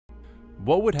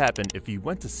What would happen if you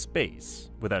went to space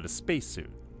without a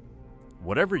spacesuit?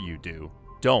 Whatever you do,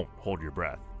 don't hold your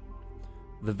breath.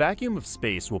 The vacuum of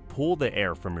space will pull the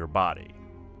air from your body.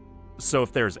 So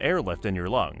if there's air left in your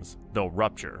lungs, they'll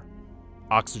rupture.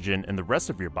 Oxygen in the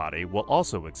rest of your body will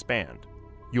also expand.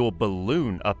 You'll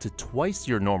balloon up to twice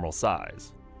your normal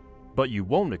size, but you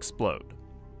won't explode.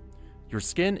 Your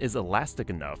skin is elastic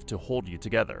enough to hold you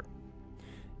together.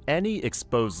 Any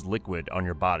exposed liquid on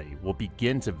your body will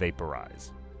begin to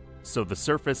vaporize, so the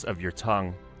surface of your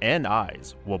tongue and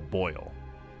eyes will boil.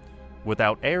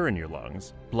 Without air in your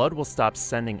lungs, blood will stop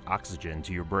sending oxygen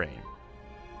to your brain.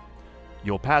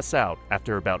 You'll pass out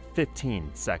after about 15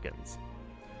 seconds.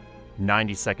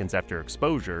 90 seconds after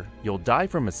exposure, you'll die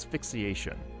from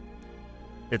asphyxiation.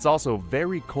 It's also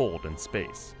very cold in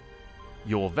space.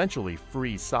 You'll eventually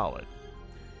freeze solid.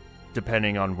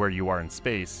 Depending on where you are in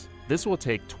space, this will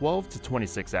take 12 to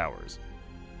 26 hours.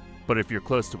 But if you're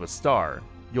close to a star,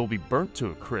 you'll be burnt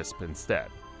to a crisp instead.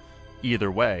 Either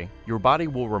way, your body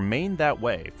will remain that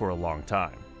way for a long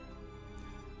time.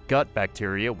 Gut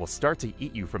bacteria will start to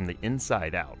eat you from the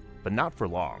inside out, but not for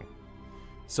long.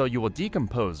 So you will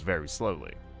decompose very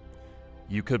slowly.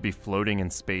 You could be floating in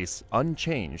space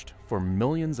unchanged for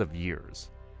millions of years.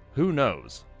 Who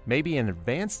knows, maybe an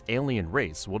advanced alien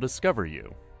race will discover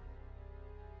you.